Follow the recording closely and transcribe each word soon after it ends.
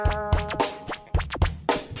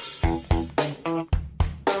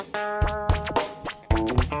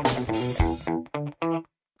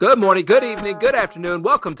Good morning, good evening, good afternoon.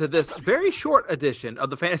 Welcome to this very short edition of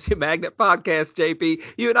the Fantasy Magnet Podcast, JP.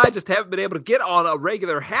 You and I just haven't been able to get on a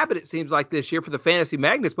regular habit, it seems like, this year for the Fantasy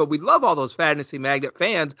Magnets, but we love all those Fantasy Magnet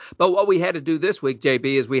fans. But what we had to do this week, JP,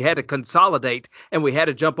 is we had to consolidate and we had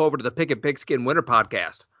to jump over to the Pick and Pigskin Winter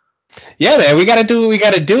Podcast. Yeah, man, we got to do what we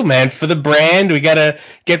got to do, man. For the brand, we got to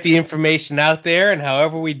get the information out there, and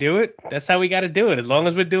however we do it, that's how we got to do it, as long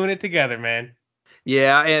as we're doing it together, man.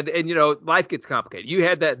 Yeah, and you know, life gets complicated. You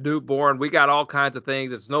had that newborn. We got all kinds of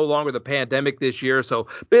things. It's no longer the pandemic this year, so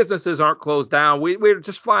businesses aren't closed down. We're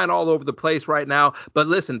just flying all over the place right now. But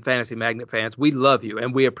listen, Fantasy Magnet fans, we love you,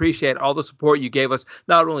 and we appreciate all the support you gave us,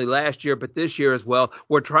 not only last year, but this year as well.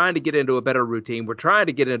 We're trying to get into a better routine. We're trying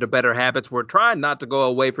to get into better habits. We're trying not to go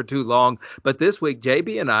away for too long. But this week,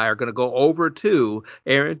 JB and I are going to go over to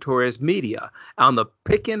Aaron Torres Media on the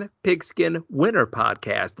Pickin' Pigskin Winter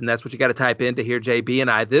Podcast, and that's what you got to type in to hear JB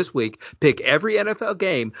and I this week pick every NFL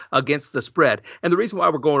game against the spread. And the reason why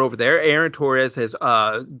we're going over there, Aaron Torres has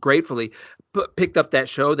gratefully picked up that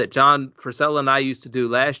show that John Frisella and I used to do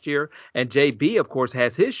last year. And JB, of course,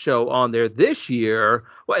 has his show on there this year.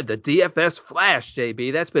 What, the DFS Flash,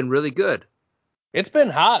 JB? That's been really good. It's been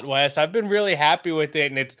hot, Wes. I've been really happy with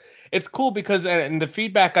it, and it's cool because and the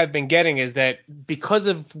feedback I've been getting is that because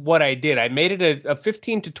of what I did, I made it a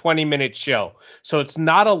 15 to 20 minute show. So it's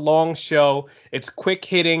not a long show. It's quick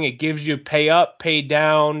hitting. It gives you pay up, pay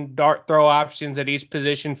down, dart throw options at each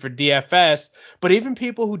position for DFS. But even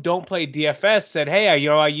people who don't play DFS said, "Hey,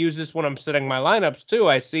 I use this when I'm setting my lineups too.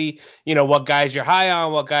 I see, what guys you're high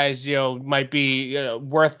on, what guys, might be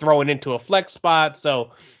worth throwing into a flex spot."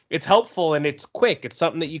 So it's helpful and it's quick. It's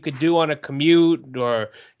something that you could do on a commute or,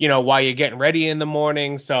 while you're getting ready in the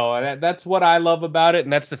morning. So that's what I love about it.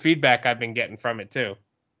 And that's the feedback I've been getting from it too.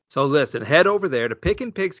 So listen, head over there to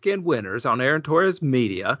Pickin' Pigskin Winners on Aaron Torres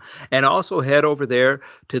Media, and also head over there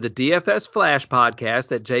to the DFS Flash podcast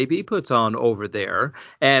that JB puts on over there,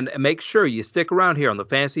 and make sure you stick around here on the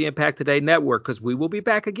Fantasy Impact Today Network, because we will be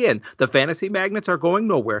back again. The Fantasy Magnets are going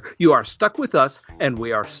nowhere. You are stuck with us, and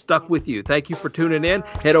we are stuck with you. Thank you for tuning in.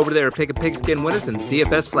 Head over there to Pickin' Pigskin Winners and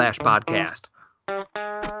DFS Flash podcast.